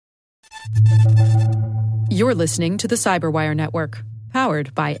You're listening to the Cyberwire Network,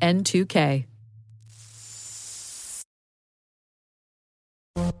 powered by N2K.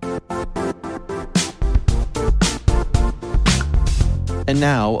 And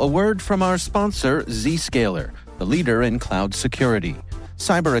now, a word from our sponsor, Zscaler, the leader in cloud security.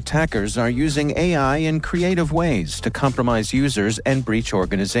 Cyber attackers are using AI in creative ways to compromise users and breach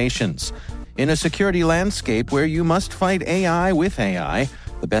organizations. In a security landscape where you must fight AI with AI,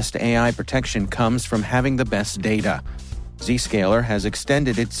 the best AI protection comes from having the best data. Zscaler has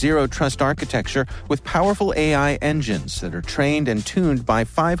extended its zero-trust architecture with powerful AI engines that are trained and tuned by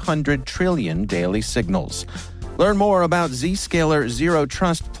 500 trillion daily signals. Learn more about Zscaler Zero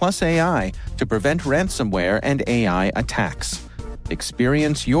Trust Plus AI to prevent ransomware and AI attacks.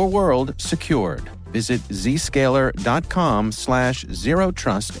 Experience your world secured. Visit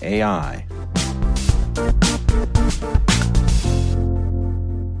zscaler.com/zerotrustai.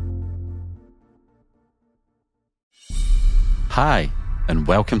 Hi, and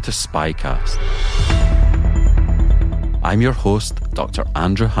welcome to Spycast. I'm your host, Dr.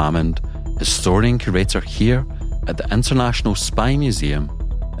 Andrew Hammond, historian curator here at the International Spy Museum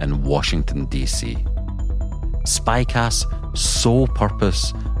in Washington, D.C. Spycast's sole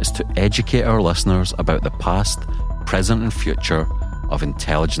purpose is to educate our listeners about the past, present and future of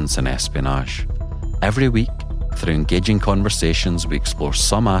intelligence and espionage. Every week, through engaging conversations, we explore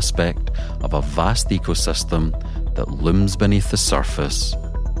some aspect of a vast ecosystem that looms beneath the surface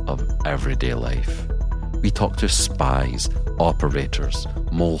of everyday life. We talk to spies, operators,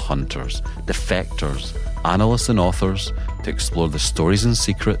 mole hunters, defectors, analysts and authors to explore the stories and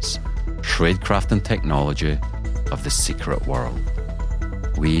secrets, tradecraft and technology of the secret world.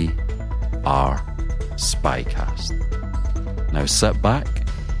 We are Spycast. Now sit back,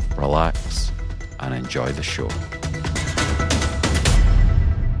 relax, and enjoy the show.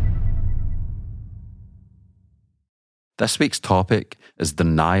 This week's topic is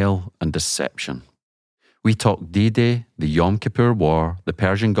denial and deception. We talk D-Day, the Yom Kippur War, the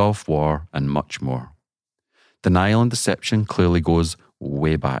Persian Gulf War, and much more. Denial and deception clearly goes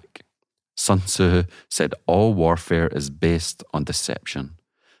way back. Sun Tzu said all warfare is based on deception,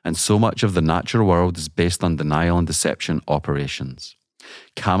 and so much of the natural world is based on denial and deception operations.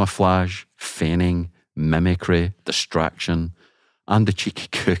 Camouflage, feigning, mimicry, distraction, and the cheeky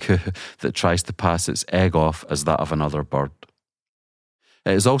cuckoo that tries to pass its egg off as that of another bird.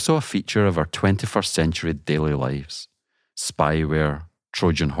 It is also a feature of our 21st century daily lives. Spyware,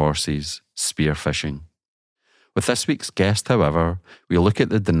 Trojan horses, spear phishing. With this week's guest, however, we look at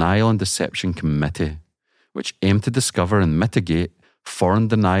the Denial and Deception Committee, which aim to discover and mitigate foreign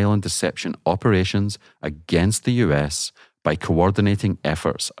denial and deception operations against the US by coordinating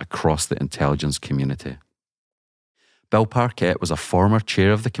efforts across the intelligence community. Bill Parkett was a former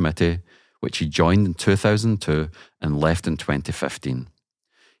chair of the committee, which he joined in 2002 and left in 2015.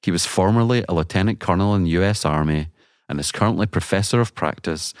 He was formerly a lieutenant colonel in the US Army and is currently professor of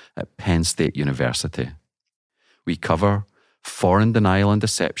practice at Penn State University. We cover foreign denial and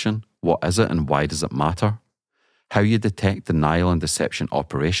deception, what is it and why does it matter? How you detect denial and deception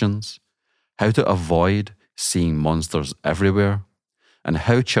operations, how to avoid seeing monsters everywhere, and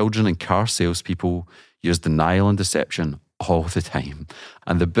how children and car salespeople use denial and deception all the time,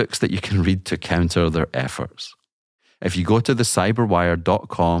 and the books that you can read to counter their efforts. If you go to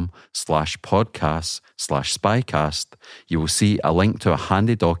thecyberwire.com/podcasts/spycast, you will see a link to a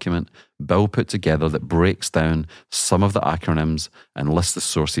handy document Bill put together that breaks down some of the acronyms and lists the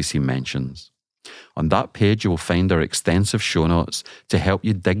sources he mentions. On that page, you will find our extensive show notes to help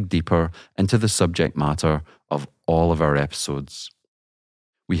you dig deeper into the subject matter of all of our episodes.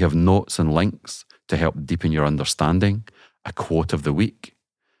 We have notes and links to help deepen your understanding, a quote of the week,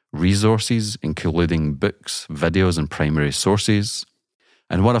 resources including books, videos and primary sources,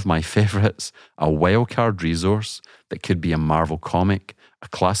 and one of my favourites, a wildcard resource that could be a Marvel comic, a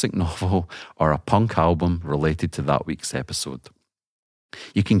classic novel, or a punk album related to that week's episode.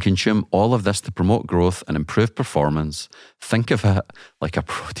 You can consume all of this to promote growth and improve performance. Think of it like a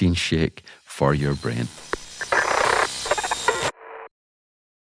protein shake for your brain.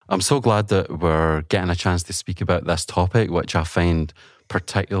 I'm so glad that we're getting a chance to speak about this topic, which I find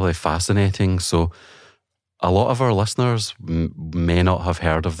particularly fascinating. So a lot of our listeners may not have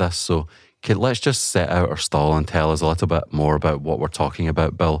heard of this. So let's just set out our stall and tell us a little bit more about what we're talking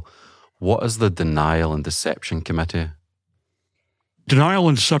about, Bill. What is the Denial and Deception Committee? Denial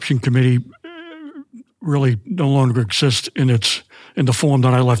and Deception Committee really no longer exists in the form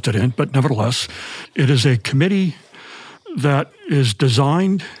that I left it in, but nevertheless, it is a committee that is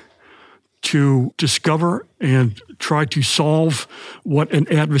designed to discover and try to solve what an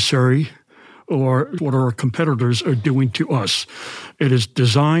adversary or what our competitors are doing to us. It is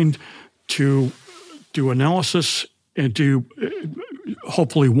designed to do analysis and do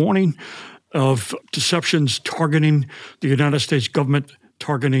hopefully warning of deceptions targeting the United States government,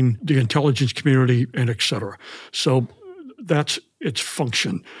 targeting the intelligence community, and et cetera. So that's its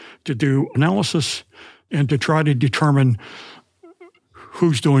function, to do analysis and to try to determine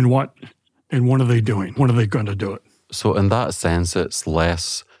who's doing what and when are they doing, when are they going to do it. So in that sense, it's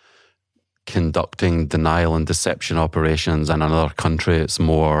less conducting denial and deception operations in another country. It's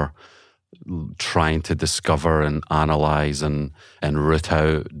more trying to discover and analyze and root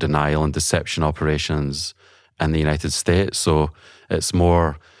out denial and deception operations in the United States. So it's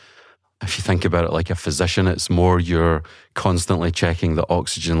more, if you think about it like a physician, it's more you're constantly checking the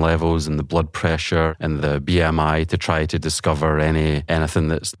oxygen levels and the blood pressure and the BMI to try to discover anything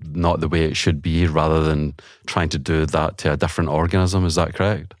that's not the way it should be, rather than trying to do that to a different organism. Is that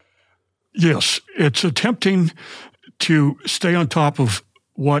correct? Yes. It's attempting to stay on top of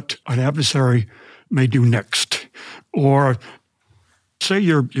what an adversary may do next. Or say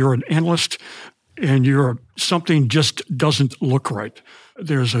you're an analyst and something just doesn't look right.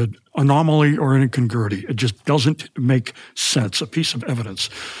 There's an anomaly or an incongruity. It just doesn't make sense, a piece of evidence.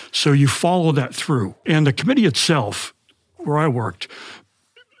 So you follow that through. And the committee itself, where I worked,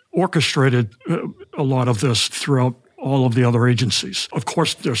 orchestrated a lot of this throughout all of the other agencies. Of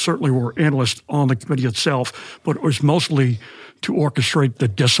course, there certainly were analysts on the committee itself, but it was mostly to orchestrate the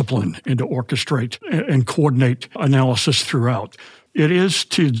discipline and to orchestrate and coordinate analysis throughout. It is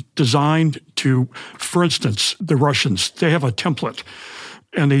designed to, for instance, the Russians, they have a template.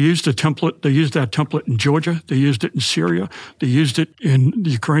 And they used that template in Georgia, they used it in Syria, they used it in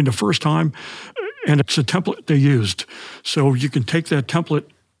Ukraine the first time, and it's a template they used. So you can take that template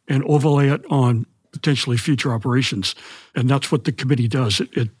and overlay it on potentially future operations. And that's what the committee does.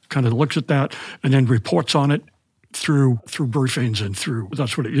 It kind of looks at that and then reports on it through briefings and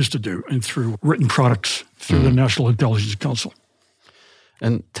that's what it used to do, and through written products through the National Intelligence Council.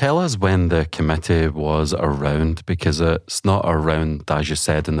 And tell us when the committee was around, because it's not around, as you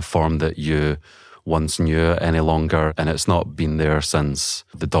said, in the form that you once knew any longer, and it's not been there since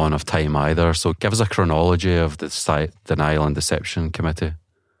the dawn of time either. So give us a chronology of the Denial and Deception Committee.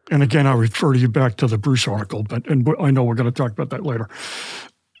 And again, I refer you back to the Bruce article, and I know we're going to talk about that later.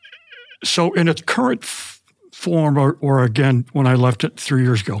 So in its current form, or again, when I left it 3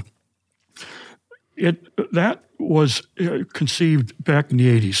 years ago, that was conceived back in the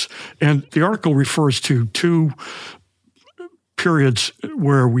 80s. And the article refers to two periods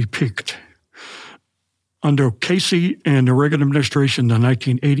where we peaked. Under Casey and the Reagan administration in the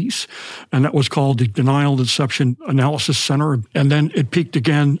 1980s, and that was called the Denial and Deception Analysis Center. And then it peaked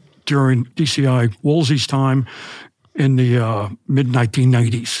again during DCI Woolsey's time in the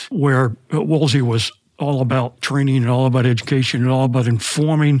mid-1990s, where Woolsey was all about training and all about education and all about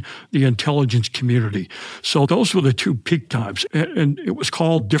informing the intelligence community. So those were the two peak times. And it was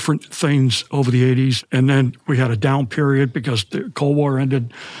called different things over the 80s. And then we had a down period because the Cold War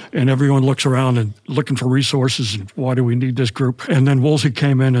ended and everyone looks around and looking for resources and why do we need this group? And then Woolsey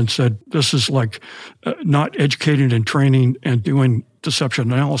came in and said, this is like not educating and training and doing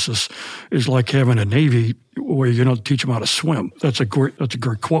deception analysis is like having a Navy where you don't teach them how to swim. That's a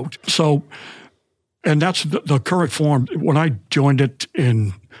great quote. So, and that's the current form. When I joined it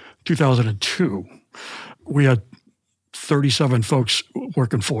in 2002, we had 37 folks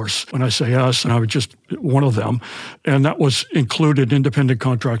working for us. When I say us, and I was just one of them, and that was included independent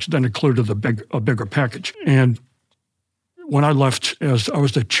contracts, then included a bigger package. And when I left, as I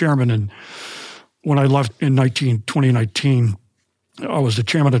was the chairman, and when I left in 2019, I was the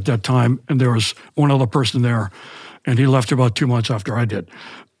chairman at that time, and there was one other person there, and he left about 2 months after I did.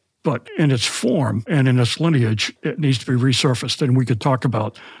 But in its form and in its lineage, it needs to be resurfaced. And we could talk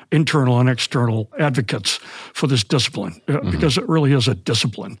about internal and external advocates for this discipline, because it really is a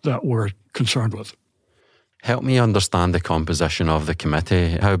discipline that we're concerned with. Help me understand the composition of the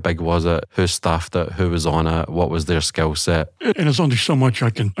committee. How big was it? Who staffed it? Who was on it? What was their skill set? And there's only so much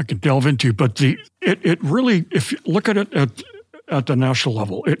I can delve into. But it really, if you look at it at the national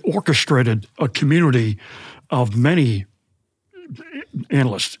level, it orchestrated a community of many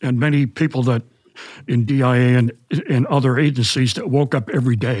analysts and many people that in DIA and other agencies that woke up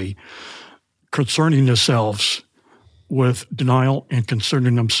every day concerning themselves with denial and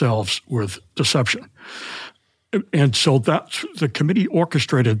concerning themselves with deception. And so the committee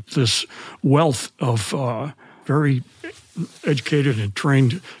orchestrated this wealth of very educated and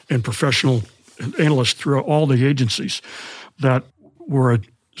trained and professional analysts throughout all the agencies that were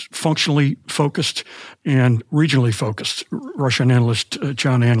functionally focused and regionally focused, Russian analyst,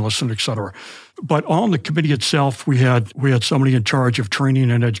 John Anderson, et cetera. But on the committee itself, we had somebody in charge of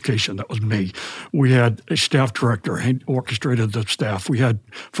training and education. That was me. We had a staff director who orchestrated the staff. We had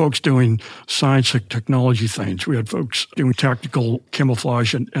folks doing science and technology things. We had folks doing tactical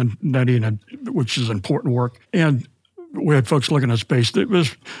camouflage and netting, which is important work. And we had folks looking at space. It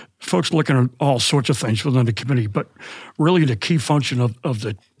was folks looking at all sorts of things within the committee. But really the key function of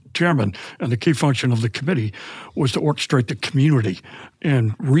the chairman and the key function of the committee was to orchestrate the community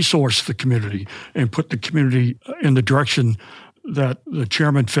and resource the community and put the community in the direction that the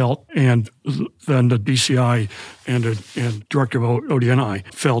chairman felt, and then the DCI and director of ODNI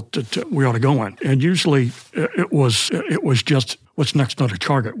felt that we ought to go in. And usually it was just what's next on the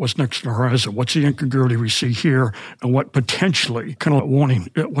target, what's next on the horizon, what's the incongruity we see here, and what potentially, kind of warning,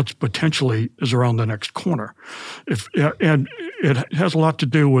 what's potentially is around the next corner. And it has a lot to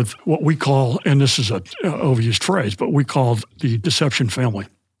do with what we call, and this is an overused phrase, but we call the deception family.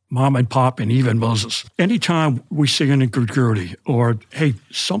 Mom and Pop and Eve and Moses. Anytime we see an incongruity or, hey,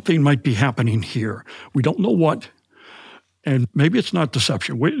 something might be happening here, we don't know what, and maybe it's not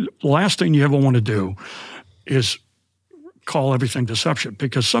deception. The last thing you ever want to do is call everything deception,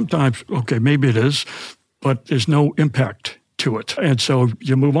 because sometimes, okay, maybe it is, but there's no impact to it. And so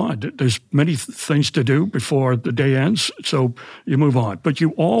you move on. There's many things to do before the day ends, so you move on. But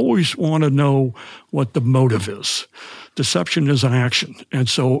you always want to know what the motive is. Deception is an action. And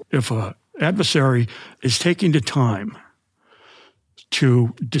so if an adversary is taking the time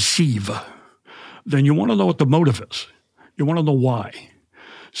to deceive, then you want to know what the motive is. You want to know why.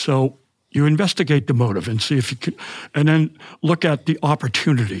 So you investigate the motive and see if you can, and then look at the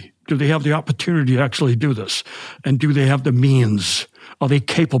opportunity. Do they have the opportunity to actually do this? And do they have the means? Are they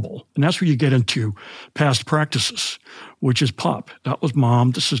capable? And that's where you get into past practices, which is POP. That was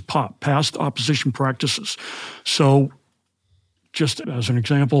Mom. This is POP, past opposition practices. So just as an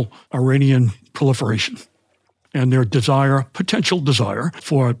example, Iranian proliferation and their potential desire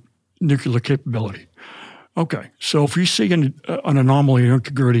for nuclear capability. Okay, so if you see an anomaly or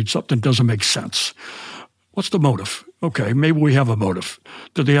incongruity, something doesn't make sense. What's the motive? Okay, maybe we have a motive.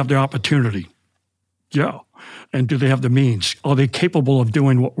 Do they have the opportunity? Yeah. And do they have the means? Are they capable of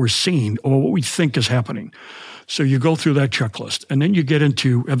doing what we're seeing or what we think is happening? So you go through that checklist, and then you get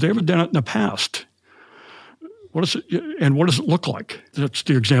into, have they ever done it in the past? What is it, and what does it look like? That's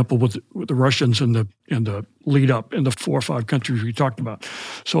the example with the Russians and the lead up in the 4 or 5 countries we talked about.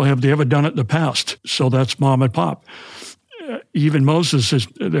 So have they ever done it in the past? So that's Mom and Pop. Even Moses,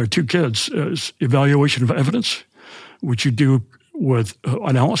 there are 2 kids, evaluation of evidence, which you do with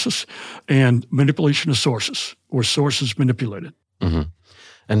analysis, and manipulation of sources, or sources manipulated. Mm-hmm.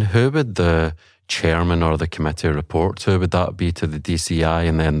 And who would the chairman or the committee report to? Would that be to the DCI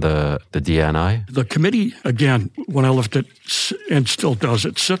and then the DNI? The committee, again, when I left it, and still does,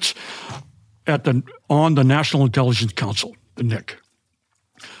 it sits on the National Intelligence Council, the NIC.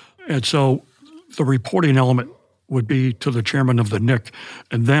 And so the reporting element would be to the chairman of the NIC,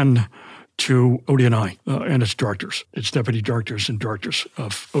 and then to ODNI and its directors, its deputy directors and directors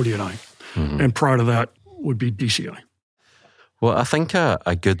of ODNI. Mm-hmm. And prior to that would be DCI. Well, I think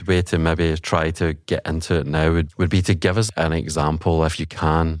a good way to maybe try to get into it now would be to give us an example, if you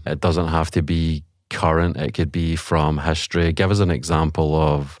can. It doesn't have to be current. It could be from history. Give us an example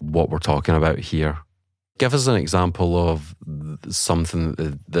of what we're talking about here. Give us an example of something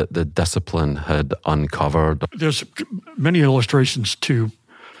that the discipline had uncovered. There's many illustrations to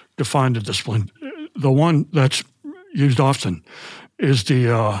define the discipline. The one that's used often is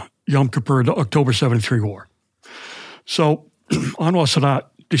the Yom Kippur, the October 73 war. So Anwar Sadat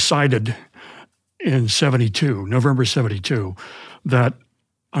decided in November 72, that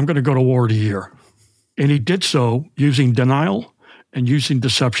I'm going to go to war in a year. And he did so using denial and using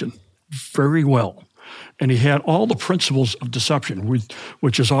deception very well. And he had all the principles of deception,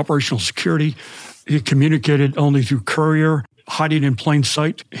 which is operational security. He communicated only through courier, hiding in plain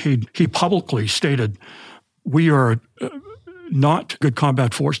sight. He publicly stated, we are not good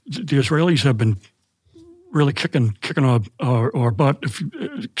combat force. The Israelis have been really kicking our butt, if you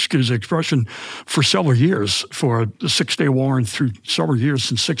excuse the expression, for several years, for the 6-day war and through several years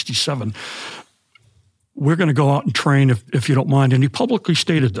since 1967. We're going to go out and train if you don't mind. And he publicly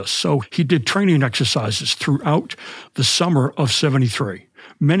stated this. So he did training exercises throughout the summer of 1973.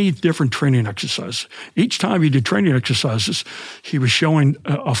 Many different training exercises. Each time he did training exercises, he was showing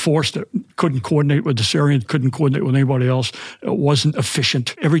a force that couldn't coordinate with the Syrians, couldn't coordinate with anybody else. It wasn't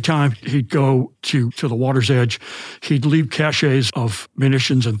efficient. Every time he'd go to the water's edge, he'd leave caches of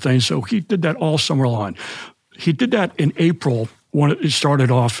munitions and things. So he did that all summer long. He did that in April He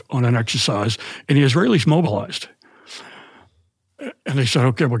started off on an exercise, and the Israelis mobilized. And they said,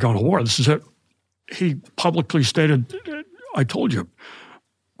 okay, we're going to war. This is it. He publicly stated, I told you,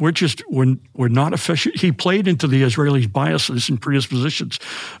 we're not efficient. He played into the Israelis' biases and predispositions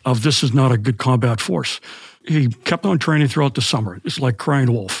of this is not a good combat force. He kept on training throughout the summer. It's like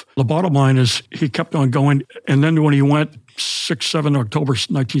crying wolf. The bottom line is he kept on going. And then when he went 7 October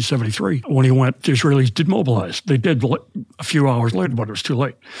 1973, when he went, the Israelis did mobilize. They did a few hours later, but it was too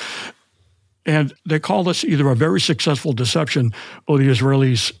late. And they call this either a very successful deception or the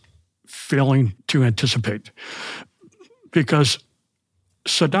Israelis failing to anticipate. Because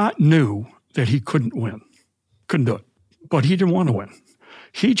Sadat knew that he couldn't win, couldn't do it, but he didn't want to win.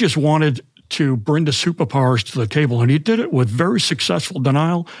 He just wanted to bring the superpowers to the table, and he did it with very successful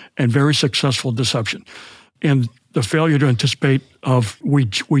denial and very successful deception. And the failure to anticipate of we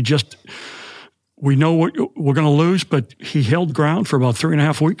know what we're going to lose, but he held ground for about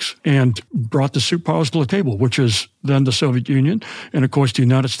 3.5 weeks and brought the superpowers to the table, which is then the Soviet Union and, of course, the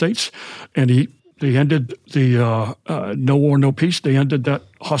United States. And they ended the no war, no peace. They ended that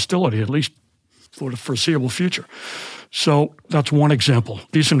hostility, at least for the foreseeable future. So that's one example,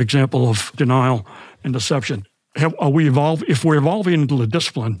 decent example of denial and deception. Are we evolved? If we're evolving into the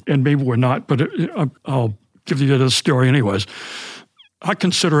discipline, and maybe we're not, but I'll give you this story anyways. I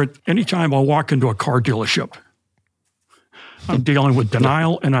consider it anytime I walk into a car dealership, I'm dealing with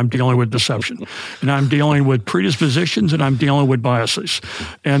denial and I'm dealing with deception. And I'm dealing with predispositions and I'm dealing with biases.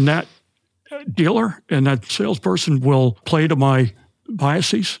 And that dealer and that salesperson will play to my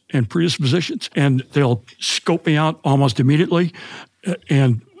biases and predispositions, and they'll scope me out almost immediately.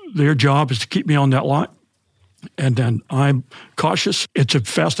 And their job is to keep me on that lot. And then I'm cautious. It's a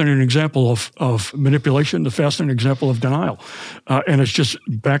fascinating example of manipulation, a fascinating example of denial. And it's just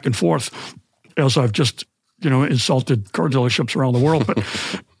back and forth as I've just, insulted car dealerships around the world. But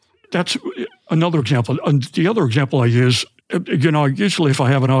that's another example. And the other example I use, usually if I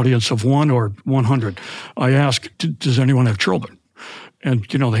have an audience of 1 or 100, I ask, does anyone have children? And,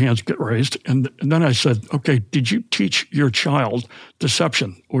 the hands get raised. And then I said, okay, did you teach your child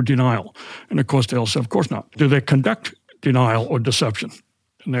deception or denial? And of course, they all said, of course not. Do they conduct denial or deception?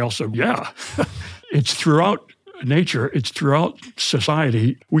 And they all said, yeah. It's throughout nature. It's throughout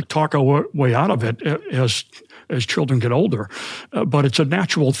society. We talk our way out of it as children get older. But it's a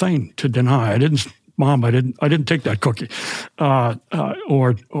natural thing to deny. Mom, I didn't take that cookie,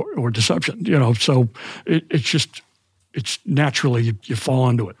 or deception, so it's just, it's naturally, you fall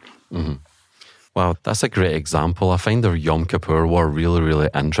into it. Mm-hmm. Wow, that's a great example. I find the Yom Kippur War really, really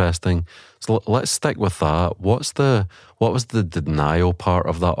interesting. So let's stick with that. What was the denial part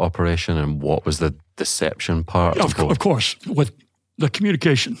of that operation, and what was the deception part? Of course, with the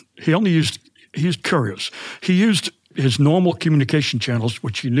communication, he used couriers. He used his normal communication channels,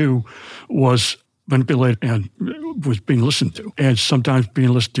 which he knew was manipulated and was being listened to, and sometimes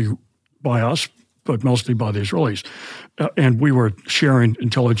being listened to by us, but mostly by the Israelis. And we were sharing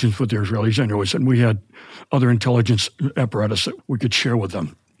intelligence with the Israelis anyways, and we had other intelligence apparatus that we could share with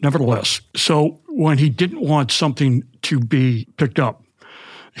them. Nevertheless, so when he didn't want something to be picked up,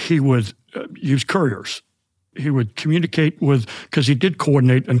 he would use couriers. He would communicate with, because he did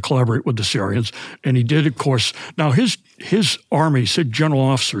coordinate and collaborate with the Syrians, and he did, of course. Now, his army, his general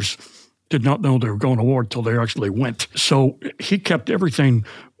officers, did not know they were going to war until they actually went. So he kept everything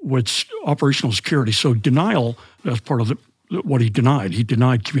with operational security. So denial, that's part of what he denied. He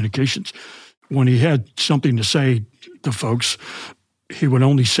denied communications. When he had something to say to folks, he would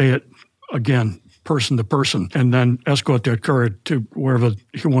only say it, again, person to person, and then escort that courier to wherever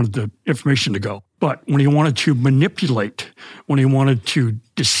he wanted the information to go. But when he wanted to manipulate, when he wanted to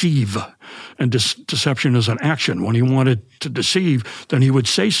deceive, and deception is an action, when he wanted to deceive, then he would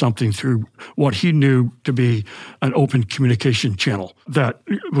say something through what he knew to be an open communication channel that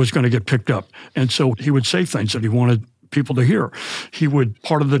was going to get picked up. And so he would say things that he wanted people to hear.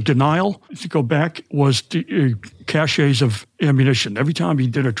 Part of the denial, to go back, was the caches of ammunition. Every time he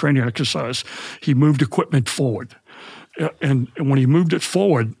did a training exercise, he moved equipment forward. And when he moved it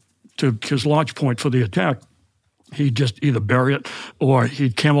forward to his launch point for the attack, he'd just either bury it or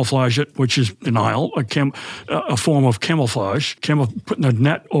he'd camouflage it, which is denial, a form of camouflage. Putting a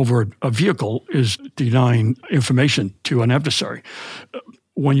net over a vehicle is denying information to an adversary.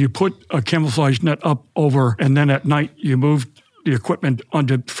 When you put a camouflage net up over, and then at night you move the equipment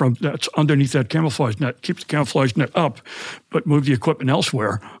that's underneath that camouflage net, keep the camouflage net up, but move the equipment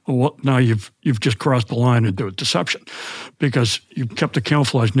elsewhere, well, now you've just crossed the line into deception, because you've kept the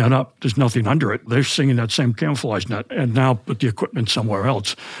camouflage net up. There's nothing under it. They're seeing that same camouflage net, and now put the equipment somewhere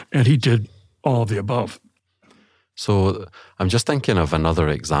else. And he did all of the above. So I'm just thinking of another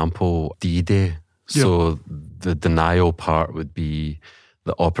example, D-Day. So the denial part would be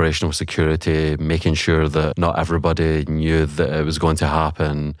the operational security, making sure that not everybody knew that it was going to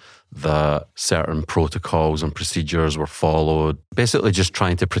happen, that certain protocols and procedures were followed. Basically just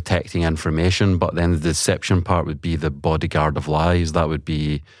trying to protect the information, but then the deception part would be the bodyguard of lies. That would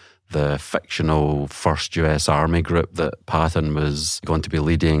be the fictional First US Army group that Patton was going to be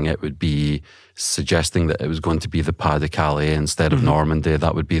leading. It would be suggesting that it was going to be the Pas de Calais instead of Normandy.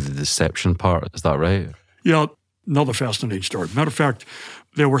 That would be the deception part. Is that right? Yeah, another fascinating story. Matter of fact,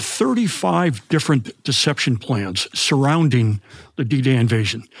 there were 35 different deception plans surrounding the D-Day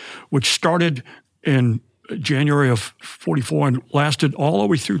invasion, which started in January of 44 and lasted all the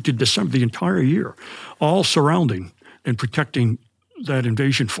way through to December, the entire year, all surrounding and protecting that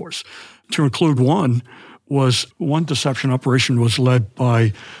invasion force. To include one deception operation was led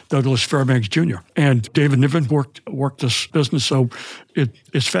by Douglas Fairbanks Jr. And David Niven worked this business, so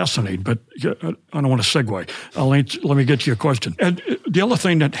it's fascinating. But I don't want to segue. Let me get to your question. And the other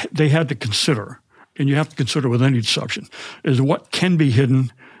thing that they had to consider, and you have to consider with any deception, is what can be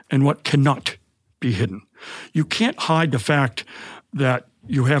hidden and what cannot be hidden. You can't hide the fact that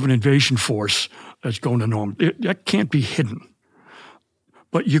you have an invasion force that's going to Normandy. That can't be hidden.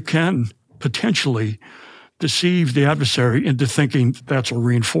 But you can potentially deceive the adversary into thinking that's a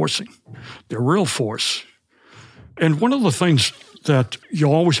reinforcing their real force. And one of the things that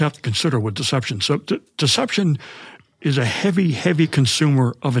you always have to consider with deception, so deception is a heavy, heavy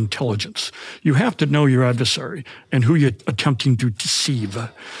consumer of intelligence. You have to know your adversary and who you're attempting to deceive.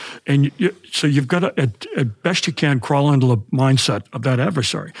 And so you've got to, at best you can, crawl into the mindset of that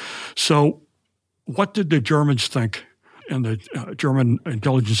adversary. So what did the Germans think? And the German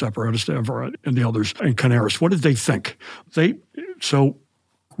intelligence apparatus, and the others, and Canaris, what did they think? So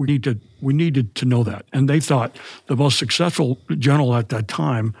we needed to know that. And they thought the most successful general at that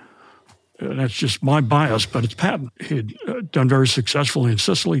time, that's just my bias, but it's Patton. He had done very successfully in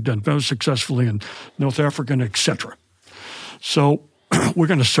Sicily, done very successfully in North Africa, etc. So we're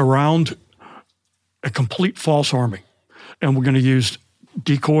going to surround a complete false army, and we're going to use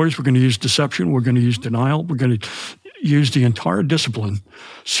decoys, we're going to use deception, we're going to use denial, we're going to use the entire discipline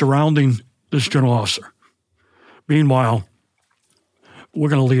surrounding this general officer. Meanwhile, we're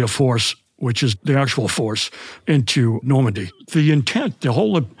going to lead a force, which is the actual force, into Normandy. The intent, the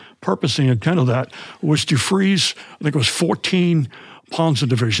whole purpose and intent of that was to freeze, I think it was 14 Panzer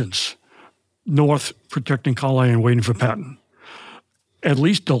divisions north, protecting Calais and waiting for Patton. At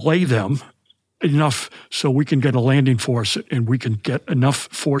least delay them enough so we can get a landing force and we can get enough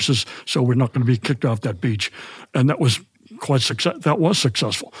forces so we're not going to be kicked off that beach. And that was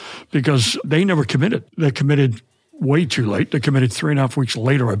successful because they never committed. They committed way too late. They committed 3.5 weeks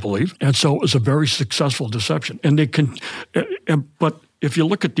later, I believe. And so it was a very successful deception. But if you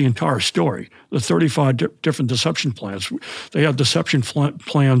look at the entire story, the 35 different deception plans, they had deception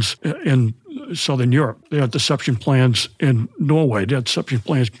plans in Southern Europe. They had deception plans in Norway. They had deception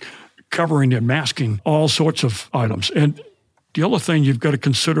plans covering and masking all sorts of items. And the other thing you've got to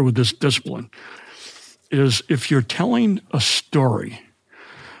consider with this discipline is if you're telling a story,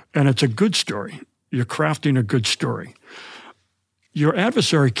 and it's a good story, you're crafting a good story, your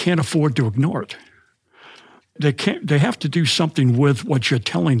adversary can't afford to ignore it. They have to do something with what you're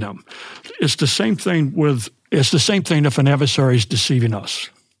telling them. It's the same thing if an adversary is deceiving us.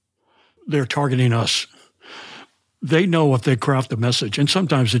 They're targeting us. They know if they craft a message, and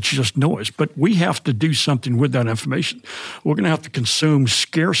sometimes it's just noise, but we have to do something with that information. We're going to have to consume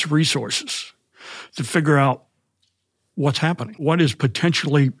scarce resources to figure out what's happening, what is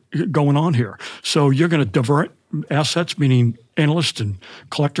potentially going on here. So you're going to divert assets, meaning analysts and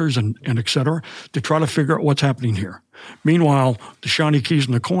collectors and et cetera, to try to figure out what's happening here. Meanwhile, the shiny keys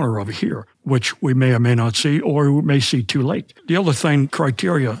in the corner over here, which we may or may not see, or we may see too late. The other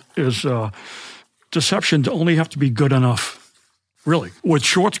criteria is deceptions only have to be good enough, really. With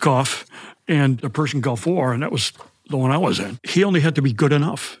Schwarzkopf and the Persian Gulf War, and that was the one I was in, he only had to be good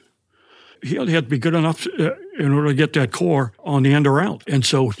enough. He only had to be good enough in order to get that core on the end around. And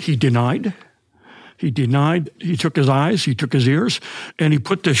so he denied, he took his eyes, he took his ears, and he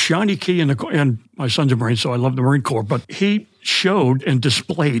put the shiny key in and my son's a Marine, so I love the Marine Corps, but he showed and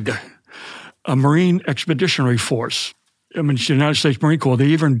displayed a Marine Expeditionary Force. I mean, it's the United States Marine Corps. They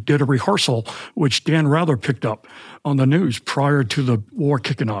even did a rehearsal, which Dan Rather picked up on the news prior to the war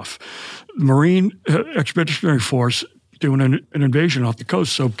kicking off. Marine Expeditionary Force doing an invasion off the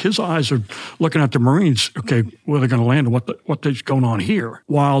coast. So his eyes are looking at the Marines, okay, where they're going to land and what's going on here,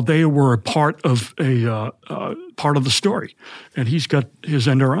 while they were a part of the story. And he's got his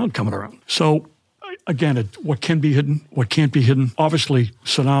end around coming around. So again, what can be hidden, what can't be hidden. Obviously,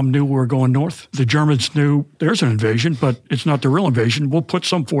 Saddam knew we were going north. The Germans knew there's an invasion, but it's not the real invasion. We'll put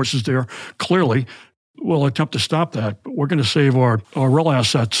some forces there, clearly. We'll attempt to stop that, but we're going to save our real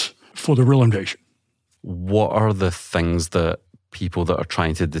assets for the real invasion. What are the things that people that are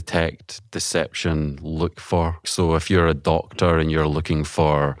trying to detect deception look for? So if you're a doctor and you're looking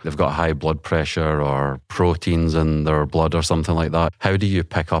for, they've got high blood pressure or proteins in their blood or something like that, how do you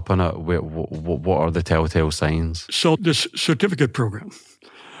pick up on it? What are the telltale signs? So this certificate program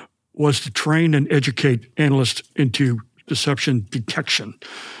was to train and educate analysts into deception detection,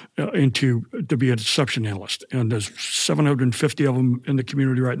 to be a deception analyst. And there's 750 of them in the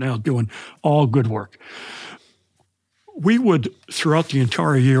community right now doing all good work. We would, throughout the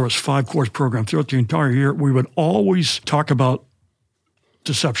entire year, it was a 5-course program, throughout the entire year, we would always talk about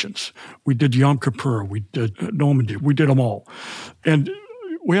deceptions. We did Yom Kippur, we did Normandy, we did them all. And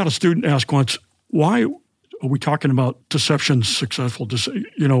we had a student ask once, why are we talking about deception successful?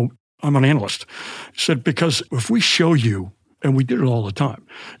 I'm an analyst. He said, because if we show you, and we did it all the time,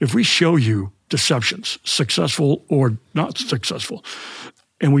 if we show you deceptions, successful or not successful,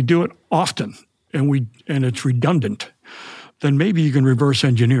 and we do it often, and it's redundant, then maybe you can reverse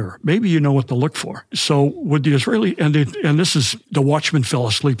engineer. Maybe you know what to look for. So with the Israeli, and this is, The Watchman Fell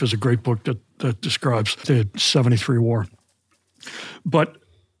Asleep is a great book that describes the 73 war.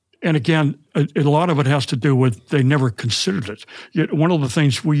 And again, a lot of it has to do with they never considered it. Yet one of the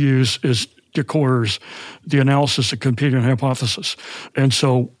things we use is Decor's, the analysis of competing hypothesis. And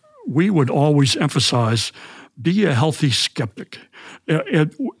so we would always emphasize, be a healthy skeptic.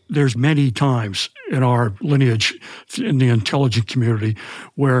 There's many times in our lineage in the intelligence community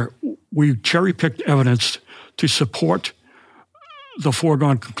where we cherry-picked evidence to support the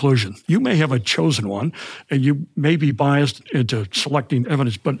foregone conclusion. You may have a chosen one, and you may be biased into selecting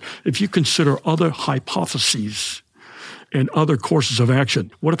evidence, but if you consider other hypotheses and other courses of action,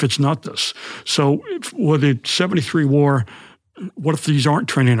 what if it's not this? So with the 73 war, what if these aren't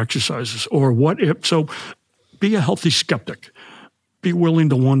training exercises? Or what if? So be a healthy skeptic. Be willing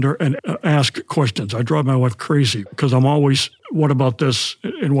to wonder and ask questions. I drive my wife crazy because I'm always, what about this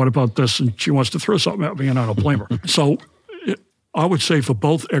and what about this? And she wants to throw something at me and I don't blame her. So I would say for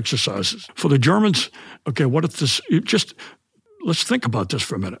both exercises. For the Germans, okay, what if this, let's think about this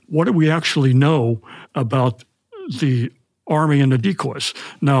for a minute. What do we actually know about the Army and the decoys?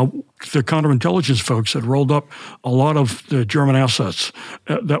 Now, the counterintelligence folks had rolled up a lot of the German assets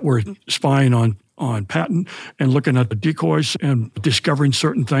that were spying on Patton and looking at the decoys and discovering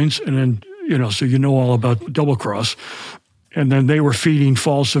certain things. And then, so all about double cross. And then they were feeding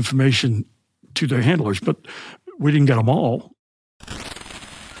false information to their handlers, but we didn't get them all.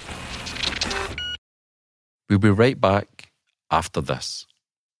 We'll be right back after this.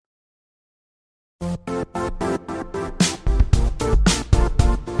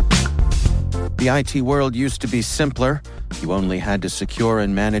 The IT world used to be simpler. You only had to secure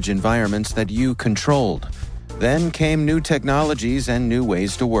and manage environments that you controlled. Then came new technologies and new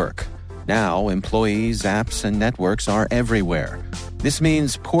ways to work. Now, employees, apps, and networks are everywhere. This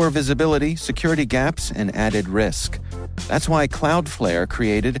means poor visibility, security gaps, and added risk. That's why Cloudflare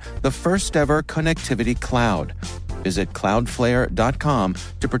created the first-ever connectivity cloud. Visit cloudflare.com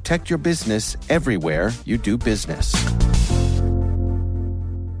to protect your business everywhere you do business.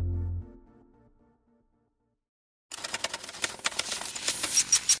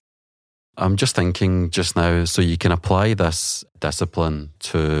 I'm just thinking just now, so you can apply this discipline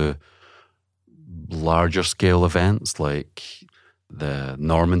to larger scale events like the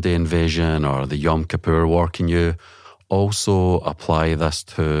Normandy invasion or the Yom Kippur War. Can you also apply this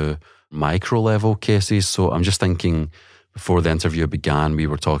to micro level cases? So I'm just thinking, before the interview began, we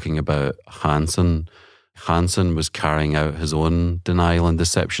were talking about Hansen. Hansen was carrying out his own denial and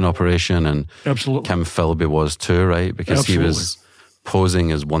deception operation, and Absolutely. Kim Philby was too, right? Because Absolutely. he was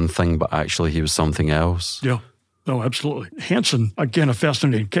posing as one thing, but actually he was something else. Yeah, no, absolutely. Hansen, again, a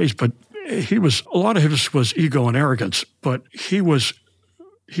fascinating case, but a lot of his was ego and arrogance, but he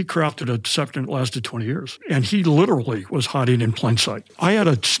crafted a deception that lasted 20 years. And he literally was hiding in plain sight. I had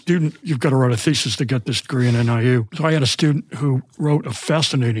a student, you've got to write a thesis to get this degree in NIU. So I had a student who wrote a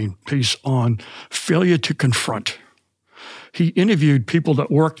fascinating piece on failure to confront. He interviewed people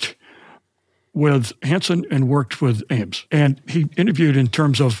that worked with Hansen and worked with Ames. And he interviewed in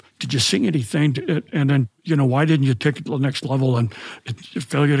terms of, did you see anything? And then, why didn't you take it to the next level? And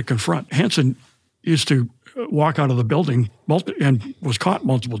failure to confront. Hansen used to walk out of the building and was caught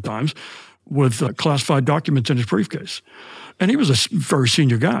multiple times with classified documents in his briefcase. And he was a very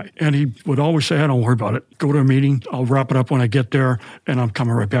senior guy. And he would always say, don't worry about it. Go to a meeting. I'll wrap it up when I get there. And I'm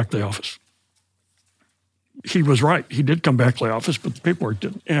coming right back to the office. he was right. He did come back to the office, but the paperwork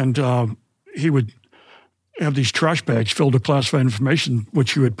didn't. And he would have these trash bags filled with classified information,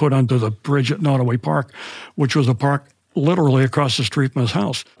 which he would put under the bridge at Nottoway Park, which was a park literally across the street from his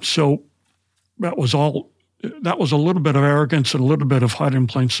house. So that was a little bit of arrogance and a little bit of hide in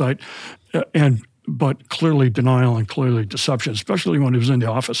plain sight, but clearly denial and clearly deception, especially when he was in the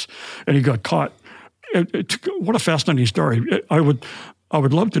office and he got caught. What a fascinating story. I would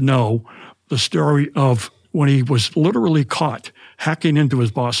love to know the story of when he was literally caught hacking into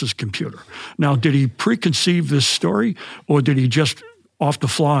his boss's computer. Now, did he preconceive this story, or did he just off the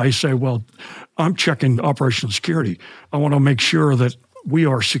fly say, well, I'm checking operational security. I want to make sure that we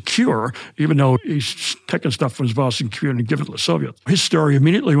are secure, even though he's taking stuff from his boss's computer and giving it to the Soviets. His story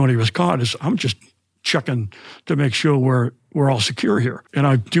immediately when he was caught is, I'm just checking to make sure we're all secure here. And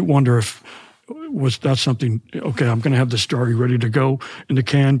I do wonder if was that something, okay, I'm going to have this story ready to go in the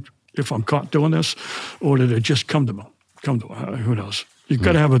can if I'm caught doing this, or did it just come to me? Who knows? You've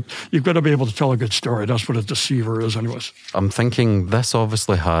got to be able to tell a good story. That's what a deceiver is anyways. I'm thinking this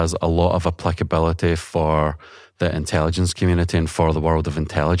obviously has a lot of applicability for the intelligence community and for the world of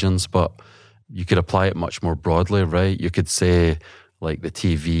intelligence, but you could apply it much more broadly, right? You could say, like the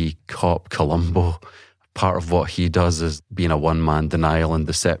TV cop Columbo, part of what he does is being a one-man denial and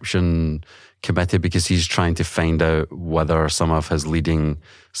deception committee because he's trying to find out whether some of his leading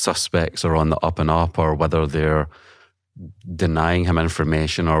suspects are on the up and up, or whether they're denying him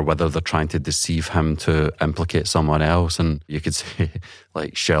information, or whether they're trying to deceive him to implicate someone else. And you could say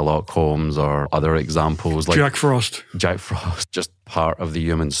like Sherlock Holmes or other examples like Jack Frost, just part of the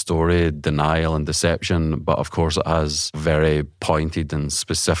human story, denial and deception. But of course it has very pointed and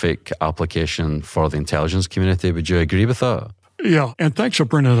specific application for the intelligence community. Would you agree with that? Yeah, and thanks for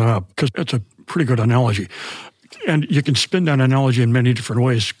bringing that up, because it's a pretty good analogy. And you can spin that analogy in many different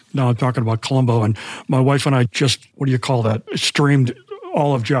ways. Now I'm talking about Columbo, and my wife and I just, streamed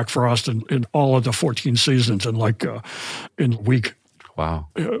all of Jack Frost in all of the 14 seasons in in a week. Wow.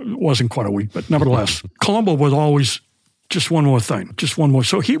 It wasn't quite a week, but nevertheless. Columbo was always just one more thing, just one more.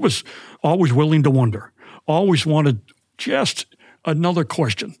 So he was always willing to wonder, always wanted just another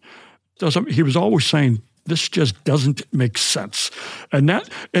question. He was always saying, this just doesn't make sense. And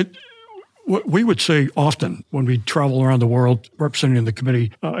what we would say often when we travel around the world representing the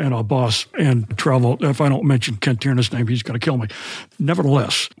committee and our boss and travel, if I don't mention Kent Tierney's name, he's going to kill me.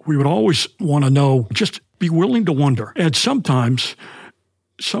 Nevertheless, we would always want to know, just be willing to wonder. And sometimes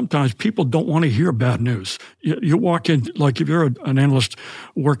people don't want to hear bad news. You walk in, like if you're an analyst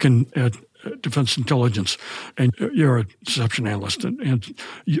working at Defense Intelligence and you're a deception analyst, and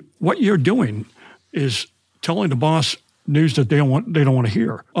what you're doing is telling the boss news that they don't want to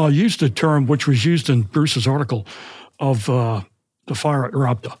hear. I'll use the term which was used in Bruce's article of the fire at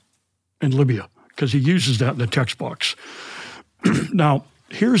Rabda in Libya, because he uses that in the text box. Now,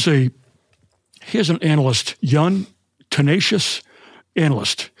 here's an analyst, young, tenacious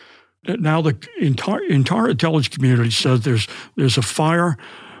analyst. Now the entire intelligence community says there's a fire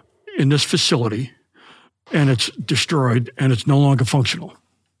in this facility, and it's destroyed, and it's no longer functional.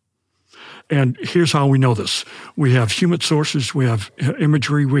 And here's how we know this. We have human sources, we have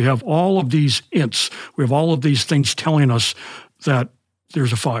imagery, we have all of these hints, we have all of these things telling us that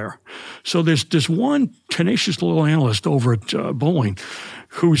there's a fire. So there's this one tenacious little analyst over at Boeing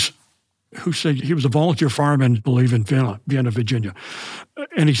who said he was a volunteer fireman, I believe, in Vienna, Virginia.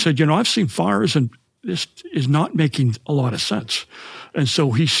 And he said, I've seen fires and this is not making a lot of sense. And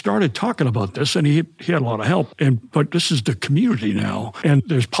so he started talking about this, and he had a lot of help. But this is the community now, and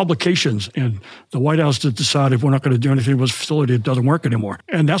there's publications, and the White House has decided we're not going to do anything with this facility. It doesn't work anymore.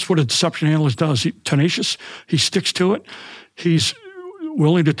 And that's what a deception analyst does. He's tenacious. He sticks to it. He's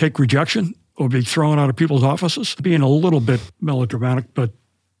willing to take rejection or be thrown out of people's offices, being a little bit melodramatic, but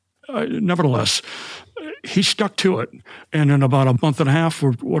nevertheless, he stuck to it. And in about a month and a half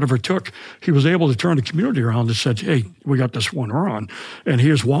or whatever it took, he was able to turn the community around and said, hey, we got this one wrong, and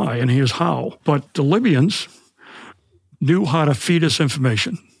here's why, and here's how. But the Libyans knew how to feed us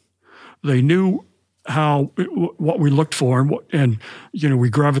information. They knew what we looked for, and we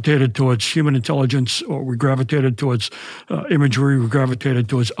gravitated towards human intelligence, or we gravitated towards imagery, we gravitated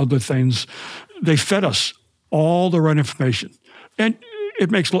towards other things. They fed us all the right information. And it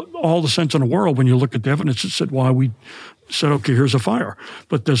makes all the sense in the world when you look at the evidence that said why we said, okay, here's a fire.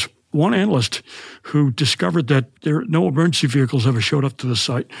 But there's one analyst who discovered that no emergency vehicles ever showed up to the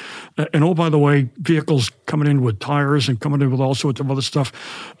site. And oh, by the way, vehicles coming in with tires and coming in with all sorts of other stuff.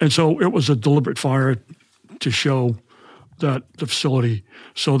 And so it was a deliberate fire to show that the facility.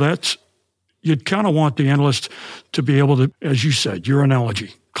 So you'd kind of want the analyst to be able to, as you said, your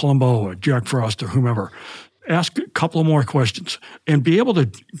analogy, Columbo or Jack Frost or whomever, ask a couple of more questions, and be able to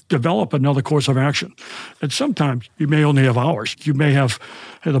develop another course of action. And sometimes you may only have hours. You may have,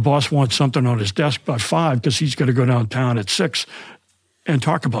 hey, the boss wants something on his desk by 5 because he's going to go downtown at 6 and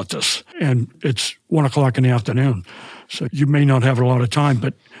talk about this. And it's 1 o'clock in the afternoon. So you may not have a lot of time,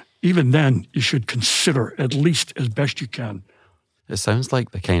 but even then you should consider at least as best you can. It sounds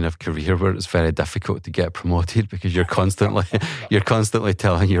like the kind of career where it's very difficult to get promoted because you're constantly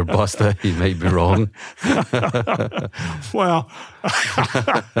telling your boss that he might be wrong. Well,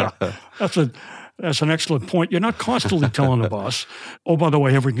 that's an excellent point. You're not constantly telling the boss, oh, by the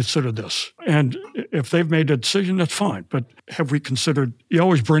way, have we considered this? And if they've made a decision, that's fine. But have we considered, you're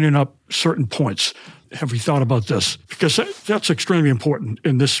always bringing up certain points. Have we thought about this? Because that's extremely important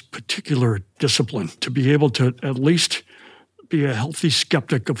in this particular discipline, to be able to at least be a healthy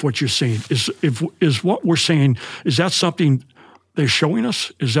skeptic of what you're seeing. Is what we're saying, is that something they're showing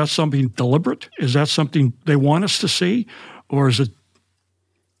us? Is that something deliberate? Is that something they want us to see? Or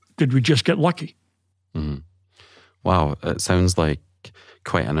did we just get lucky? Mm-hmm. Wow, it sounds like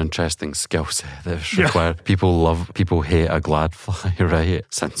quite an interesting skill set that's required. Yeah. People hate a glad fly, right?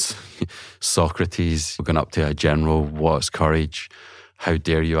 Since Socrates going up to a general, what's courage? How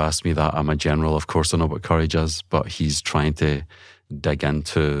dare you ask me that? I'm a general. Of course I know what courage is, but he's trying to dig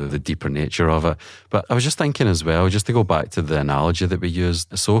into the deeper nature of it. But I was just thinking as well, just to go back to the analogy that we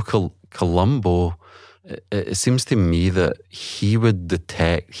used. So Columbo, it seems to me that he would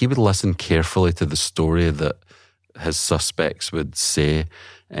listen carefully to the story that his suspects would say.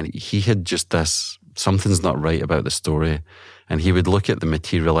 And he had just this, something's not right about the story. And he would look at the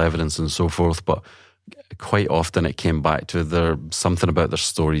material evidence and so forth, but quite often it came back to something about their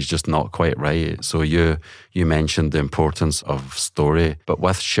story is just not quite right. So you mentioned the importance of story, but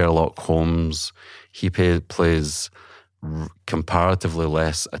with Sherlock Holmes, he plays comparatively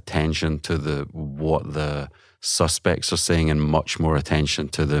less attention to what the suspects are saying and much more attention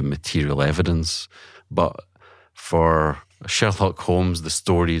to the material evidence. But for Sherlock Holmes, the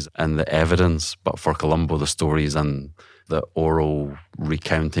stories and the evidence, but for Columbo, the stories and the oral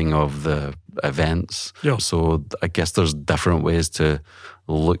recounting of the events. Yeah. So I guess there's different ways to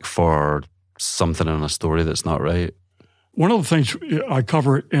look for something in a story that's not right. One of the things I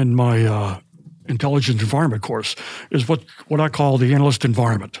cover in my intelligence environment course is what I call the analyst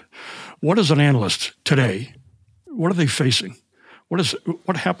environment. What is an analyst today? What are they facing?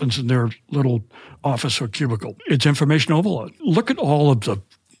 What happens in their little office or cubicle? It's information overload. Look at all of the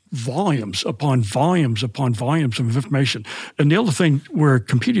volumes upon volumes upon volumes of information. And the other thing we're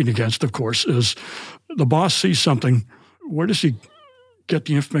competing against, of course, is the boss sees something. Where does he get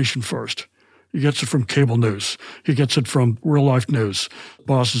the information first? He gets it from cable news. He gets it from real life news.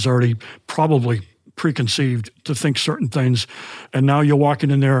 Boss is already probably preconceived to think certain things. And now you're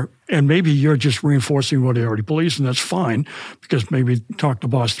walking in there and maybe you're just reinforcing what he already believes, and that's fine, because maybe talk the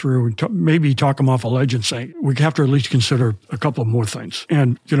boss through and maybe talk him off a ledge and say, we have to at least consider a couple of more things.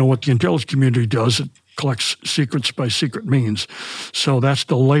 And you know what the intelligence community does, it collects secrets by secret means. So that's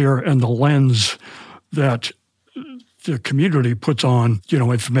the layer and the lens that the community puts on,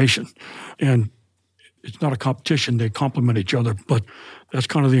 information. And it's not a competition. They complement each other, but that's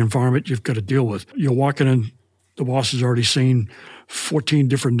kind of the environment you've got to deal with. You're walking in, the boss has already seen 14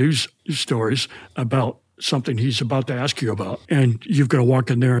 different news stories about something he's about to ask you about. And you've got to walk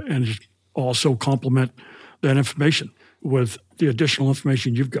in there and also complement that information with the additional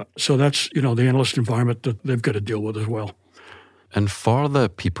information you've got. So that's, the analyst environment that they've got to deal with as well. And for the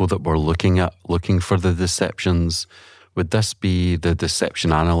people that were looking for the deceptions, would this be the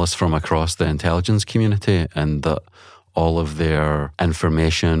deception analysts from across the intelligence community, and that all of their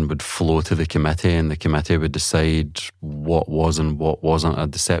information would flow to the committee and the committee would decide what was and what wasn't a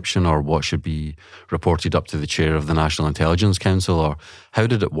deception, or what should be reported up to the chair of the National Intelligence Council? Or how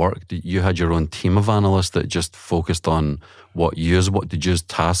did it work? You had your own team of analysts that just focused on what did you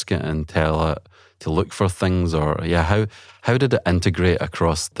task it and tell it to look for things? Or how did it integrate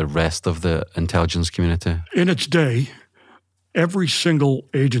across the rest of the intelligence community? In its day, every single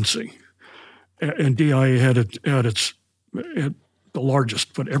agency, and DIA had the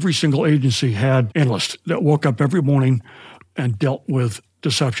largest, but every single agency had analysts that woke up every morning and dealt with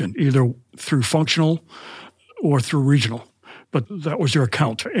deception, either through functional or through regional. But that was their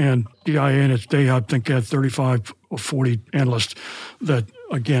account. And DIA in its day, I think, had 35 or 40 analysts that,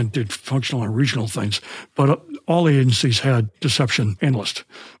 again, did functional and regional things. But all the agencies had deception analysts.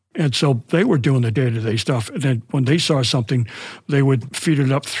 And so they were doing the day-to-day stuff. And then when they saw something, they would feed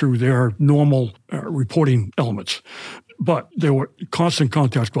it up through their normal reporting elements. But they were in constant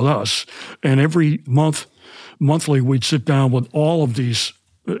contact with us. And every monthly, we'd sit down with all of these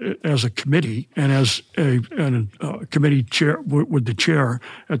as a committee and as a committee chair with the chair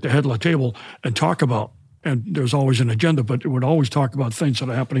at the head of the table and talk about. And there's always an agenda, but it would always talk about things that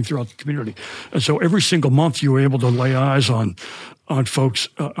are happening throughout the community. And so every single month you were able to lay eyes on folks,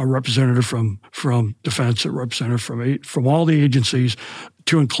 a representative from Defense, a representative from all the agencies,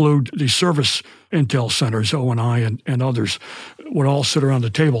 to include the service intel centers, ONI and others, would all sit around the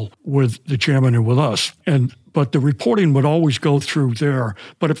table with the chairman and with us. But the reporting would always go through there.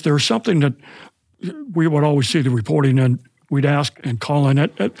 But if there was something that we would always see the reporting, and we'd ask and call in.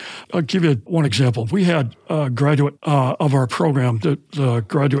 I'll give you one example. We had a graduate of our program, the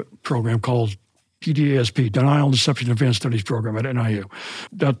graduate program called DDASP, Denial, Deception, and Advanced Studies program at NIU.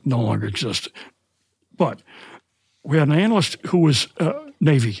 That no longer exists. But we had an analyst who was a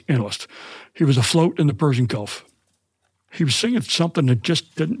Navy analyst. He was afloat in the Persian Gulf. He was seeing something that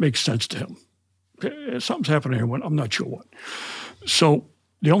just didn't make sense to him. Something's happening here, I'm not sure what. So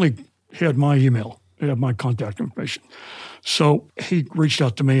he had my email. He had my contact information. So he reached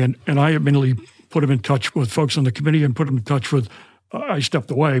out to me, and I immediately put him in touch with folks on the committee and put him in touch with, I stepped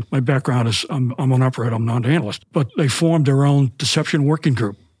away. My background is I'm an operator, I'm not an analyst. But they formed their own deception working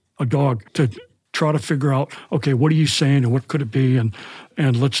group, a dog, to try to figure out, okay, what are you saying and what could it be? And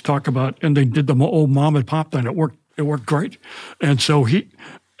let's talk about, and they did the old mom and pop thing. It worked great. And so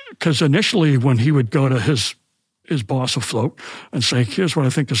because initially when he would go to his boss afloat and say, here's what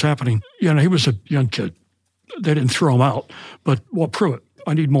I think is happening. He was a young kid. They didn't throw him out, but, well, prove it.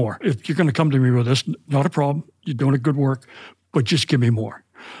 I need more. If you're going to come to me with this, not a problem. You're doing a good work, but just give me more.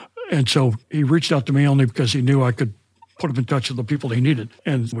 And so he reached out to me only because he knew I could put him in touch with the people he needed.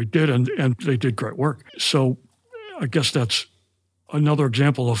 And we did, and they did great work. So I guess that's another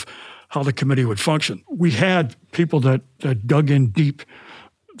example of how the committee would function. We had people that dug in deep,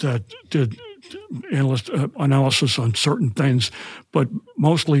 that did analysis on certain things, but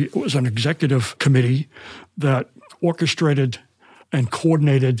mostly it was an executive committee that orchestrated and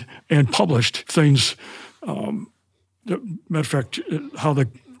coordinated and published things. Matter of fact, how the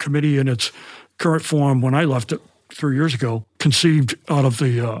committee in its current form, when I left it 3 years ago, conceived out of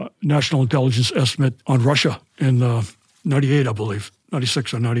the National Intelligence Estimate on Russia in 98, I believe,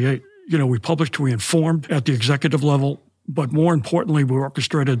 96 or 98. We published, we informed at the executive level, but more importantly, we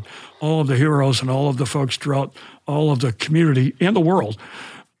orchestrated all of the heroes and all of the folks throughout all of the community and the world,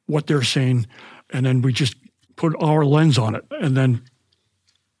 what they're seeing, and then we just put our lens on it and then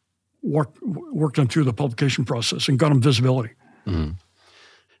worked them through the publication process and got them visibility. Mm.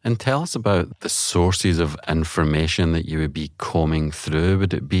 And tell us about the sources of information that you would be combing through.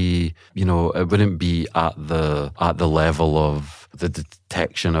 Would it be, it wouldn't be at the level of the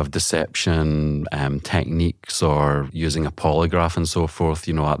detection of deception techniques or using a polygraph and so forth,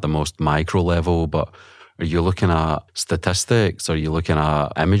 at the most micro level, but are you looking at statistics? Are you looking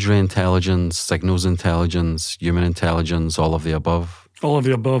at imagery intelligence, signals intelligence, human intelligence, all of the above? All of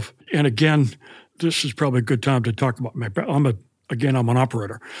the above. And again, this is probably a good time to talk about I'm an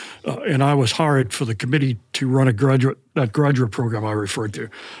operator, and I was hired for the committee to run that graduate program I referred to,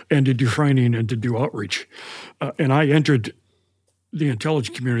 and to do training and to do outreach. And I entered the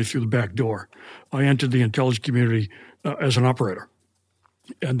intelligence community through the back door. I entered the intelligence community as an operator,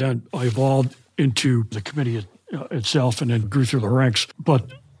 and then I evolved into the committee itself, and then grew through the ranks.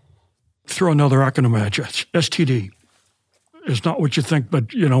 But throw another acronym at you, STD. It's not what you think,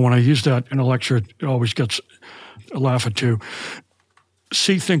 but when I use that in a lecture, it always gets a laugh or two.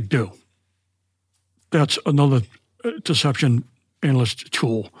 See, think, do. That's another deception analyst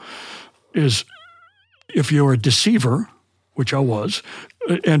tool. Is if you're a deceiver, which I was,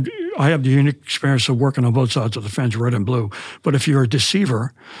 and I have the unique experience of working on both sides of the fence, red and blue. But if you're a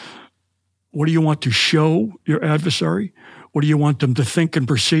deceiver, what do you want to show your adversary? What do you want them to think and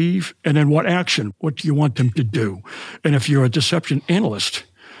perceive? And then what action? What do you want them to do? And if you're a deception analyst,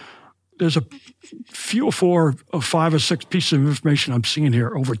 there's a few or 4 or 5 or 6 pieces of information I'm seeing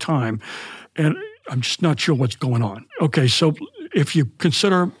here over time, and I'm just not sure what's going on. Okay, so if you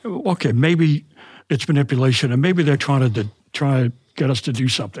consider, maybe it's manipulation, and maybe they're trying to get us to do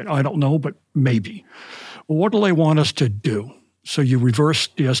something. I don't know, but maybe. Well, what do they want us to do? So you reverse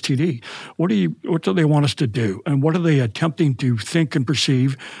the STD. What do they want us to do? And what are they attempting to think and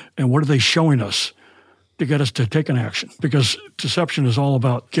perceive? And what are they showing us to get us to take an action? Because deception is all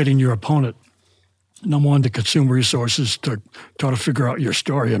about getting your opponent, number one, to consume resources to try to figure out your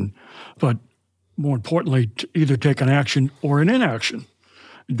story, but more importantly, to either take an action or an inaction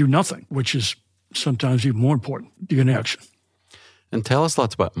and do nothing, which is sometimes even more important, the inaction. And tell us a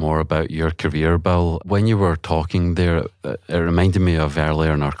little bit more about your career, Bill. When you were talking there, it reminded me of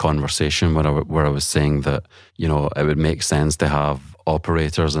earlier in our conversation where I was saying that, it would make sense to have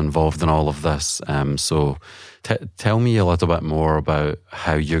operators involved in all of this. So tell me a little bit more about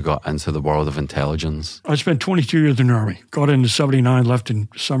how you got into the world of intelligence. I spent 22 years in the Army. Got into 79, left in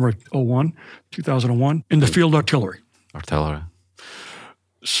summer of 2001, in the field artillery. Artillery.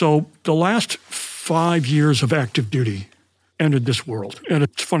 So the last 5 years of active duty entered this world. And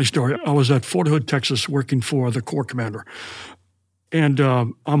it's a funny story. I was at Fort Hood, Texas, working for the Corps Commander. And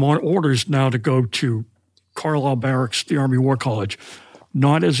I'm on orders now to go to Carlisle Barracks, the Army War College,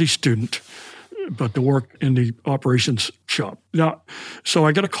 not as a student, but to work in the operations shop. Now, so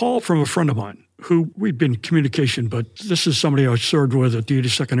I got a call from a friend of mine who we'd been in communication, but this is somebody I served with at the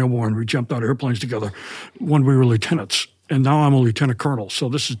 82nd Airborne. We jumped out of airplanes together when we were lieutenants. And now I'm a lieutenant colonel. So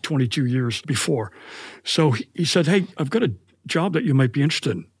this is 22 years before. So he said, hey, I've got a job that you might be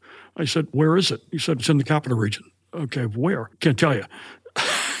interested in. I said, where is it? He said, it's in the capital region. Okay, where? Can't tell you.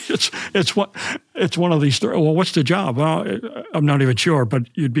 It's one of these. Well, what's the job? Well, I'm not even sure, but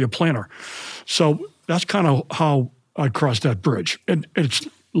you'd be a planner. So that's kind of how I crossed that bridge. And it's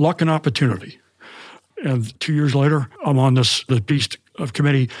luck and opportunity. And 2 years later, I'm on the beast of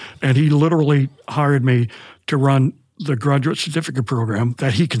committee, and he literally hired me to run the graduate certificate program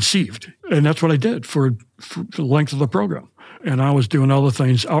that he conceived. And that's what I did for the length of the program. And I was doing other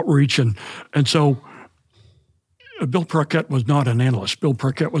things, outreach. And so Bill Parkett was not an analyst. Bill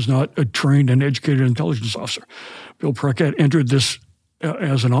Parkett was not a trained and educated intelligence officer. Bill Parkett entered this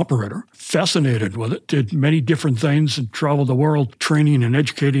as an operator, fascinated with it, did many different things and traveled the world training and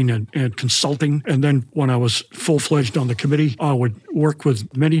educating and consulting. And then when I was full-fledged on the committee, I would work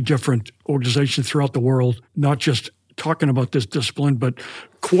with many different organizations throughout the world, not just talking about this discipline, but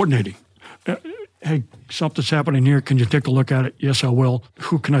coordinating. Hey, something's happening here. Can you take a look at it? Yes, I will.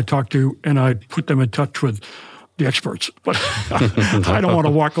 Who can I talk to? And I'd put them in touch with the experts. But I don't want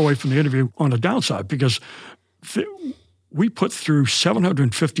to walk away from the interview on the downside, because we put through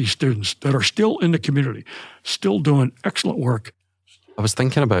 750 students that are still in the community, still doing excellent work. I was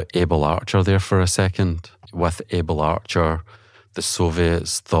thinking about Able Archer there for a second. With Able Archer, the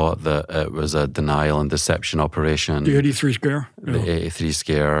Soviets thought that it was a denial and deception operation. The 83 scare? The 83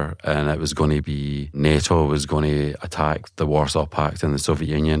 scare, and it was going to be NATO was going to attack the Warsaw Pact and the Soviet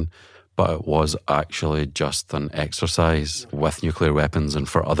Union, but it was actually just an exercise with nuclear weapons, and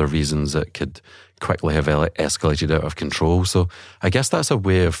for other reasons it could quickly have escalated out of control. So I guess that's a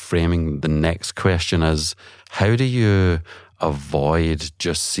way of framing the next question is, how do you avoid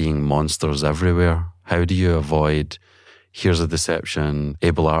just seeing monsters everywhere? How do you avoid, here's a deception,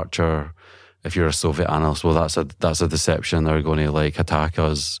 Able Archer, if you're a Soviet analyst, well, that's a deception, they're going to attack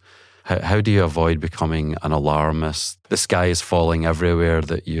us. How do you avoid becoming an alarmist? The sky is falling everywhere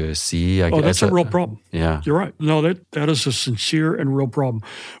that you see. That's a real problem. Yeah. You're right. No, that is a sincere and real problem.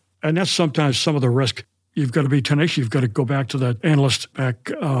 And that's sometimes some of the risk. You've got to be tenacious. You've got to go back to that analyst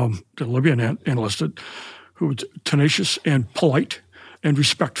the Libyan analyst who was tenacious and polite and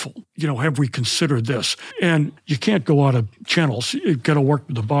respectful. Have we considered this? And you can't go out of channels. You've got to work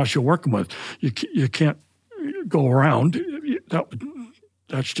with the boss you're working with. You can't go around.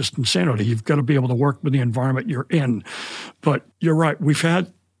 That's just insanity. You've got to be able to work with the environment you're in. But you're right. We've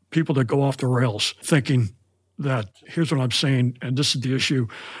had people that go off the rails thinking that here's what I'm saying, and this is the issue,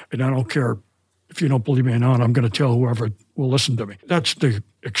 and I don't care if you don't believe me or not, I'm going to tell whoever will listen to me. That's the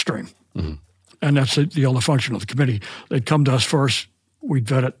extreme. Mm-hmm. And that's the other function of the committee. They'd come to us first, we'd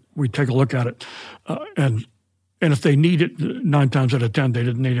vet it, we'd take a look at it, and if they need it, 9 times out of 10, they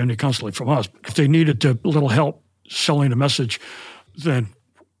didn't need any counseling from us. If they needed a little help selling a message, then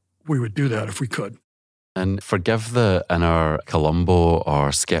we would do that if we could. And forgive the inner Columbo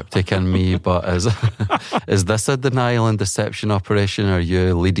or skeptic in me, but is this a denial and deception operation? Are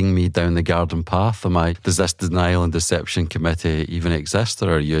you leading me down the garden path? Does this denial and deception committee even exist,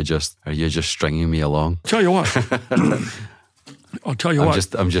 or are you just stringing me along? I'll tell you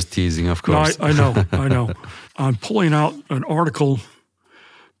what. I'm just teasing, of course. No, I know. I'm pulling out an article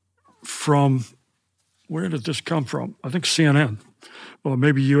from, where did this come from? I think CNN. Or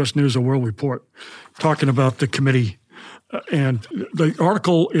maybe U.S. News and World Report, talking about the committee. And the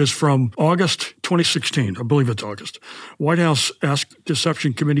article is from August 2016. I believe it's August. White House asked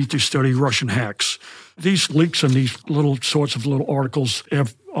Deception Committee to study Russian hacks. These leaks and these little sorts of little articles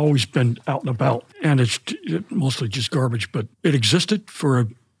have always been out and about, and it's mostly just garbage. But it existed for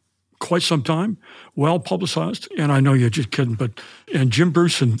quite some time, well publicized. And I know you're just kidding, and Jim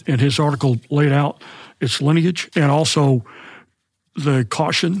Bruce in his article laid out its lineage and also the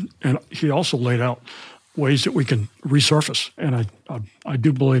caution, and he also laid out ways that we can resurface, and I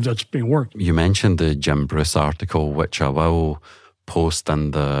do believe that's being worked. You mentioned the Jim Bruce article, which I will post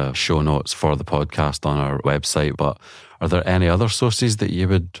in the show notes for the podcast on our website, but Are there any other sources that you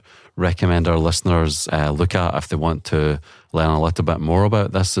would recommend our listeners look at if they want to learn a little bit more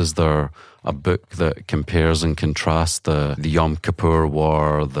about this? Is there a book that compares and contrasts the Yom Kippur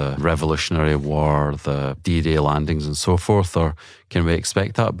War, the Revolutionary War, the D-Day landings and so forth? Or can we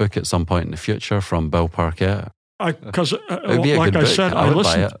expect that book at some point in the future from Bill Parquet? Because, like I said,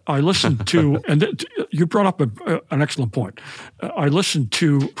 I listened to, and you brought up an excellent point. I listened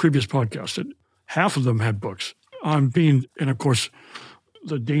to previous podcasts, and half of them had books. And of course,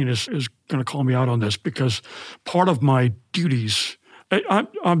 the dean is going to call me out on this because part of my duties,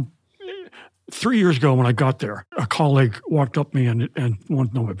 I'm 3 years ago when I got there, a colleague walked up to me and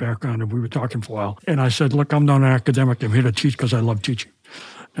wanted to know my background, and we were talking for a while. And I said, look, I'm not an academic. I'm here to teach because I love teaching.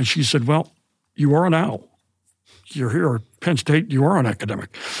 And she said, well, you are now. You're here at Penn State, you are an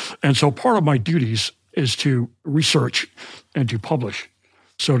academic. And so part of my duties is to research and to publish.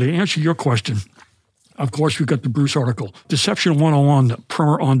 So to answer your question, of course, we've got the Bruce article, Deception 101, the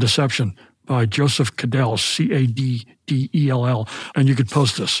Primer on Deception by Joseph Cadell, Caddell, and you could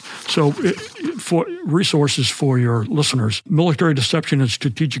post this. So for resources for your listeners, Military Deception and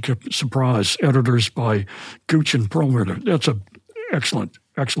Strategic Surprise, editors by Gooch and Perlmutter. That's an excellent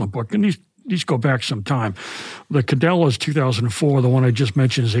book. And these go back some time. The Cadell is 2004. The one I just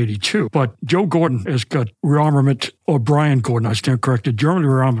mentioned is 82. But Joe Gordon has got rearmament, or Brian Gordon, I stand corrected, German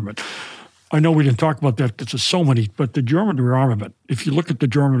rearmament. I know we didn't talk about that because there's so many, but the German rearmament, if you look at the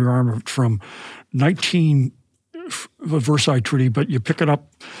German rearmament from the Versailles Treaty, but you pick it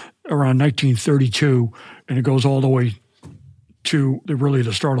up around 1932, and it goes all the way to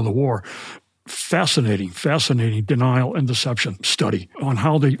the start of the war. Fascinating denial and deception study on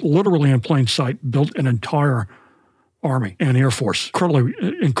how they literally in plain sight built an entire army and air force.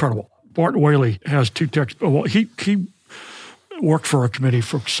 Incredible. Bart Whaley has two texts. Well, he worked for a committee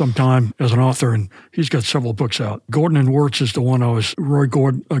for some time as an author, and he's got several books out. Gordon and Wirtz is the one Roy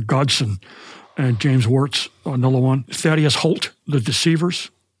Godson and James Wirtz, another one. Thaddeus Holt, The Deceivers,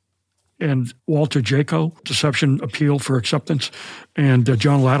 and Walter Jaco, Deception, Appeal for Acceptance, and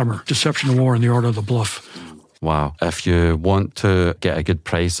John Latimer, Deception, War, and the Art of the Bluff. Wow. If you want to get a good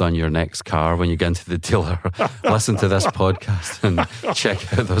price on your next car when you get into the dealer, listen to this podcast and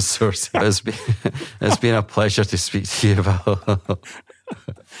check out those sources. It's been a pleasure to speak to you, Val.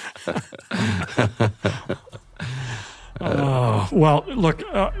 Well, look,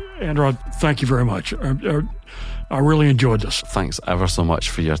 Andrew, thank you very much. I really enjoyed this. Thanks ever so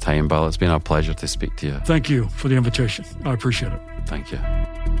much for your time, Bill. It's been a pleasure to speak to you. Thank you for the invitation. I appreciate it. Thank you.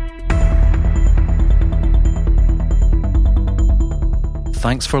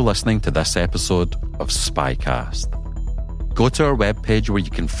 Thanks for listening to this episode of Spycast. Go to our webpage where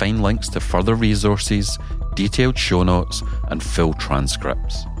you can find links to further resources, detailed show notes, and full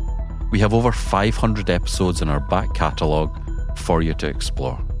transcripts. We have over 500 episodes in our back catalogue for you to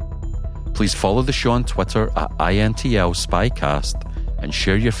explore. Please follow the show on Twitter at INTL Spycast and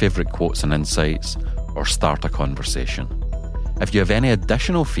share your favourite quotes and insights or start a conversation. If you have any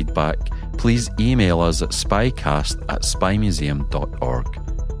additional feedback, please email us at spycast@spymuseum.org.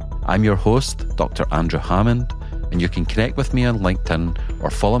 I'm your host, Dr. Andrew Hammond, and you can connect with me on LinkedIn or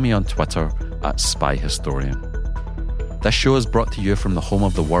follow me on Twitter at SpyHistorian. This show is brought to you from the home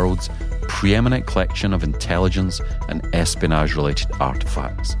of the world's preeminent collection of intelligence and espionage-related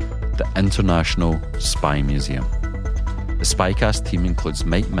artefacts, the International Spy Museum. The Spycast team includes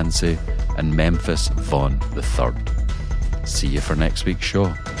Mike Mincy and Memphis Vaughn III. See you for next week's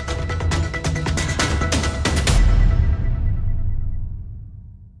show.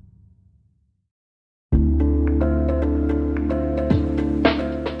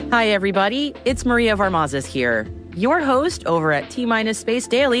 Hi, everybody. It's Maria Varmazes here, your host over at T-Minus Space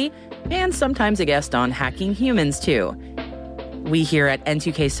Daily, and sometimes a guest on Hacking Humans, too. We here at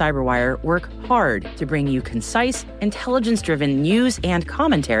N2K Cyberwire work hard to bring you concise, intelligence-driven news and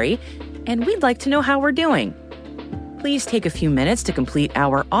commentary, and we'd like to know how we're doing. Please take a few minutes to complete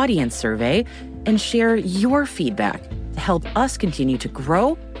our audience survey and share your feedback to help us continue to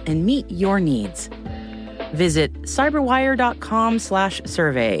grow and meet your needs. Visit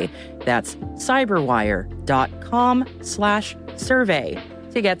cyberwire.com/survey. That's cyberwire.com/survey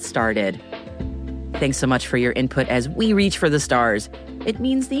to get started. Thanks so much for your input as we reach for the stars. It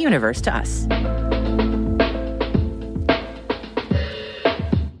means the universe to us.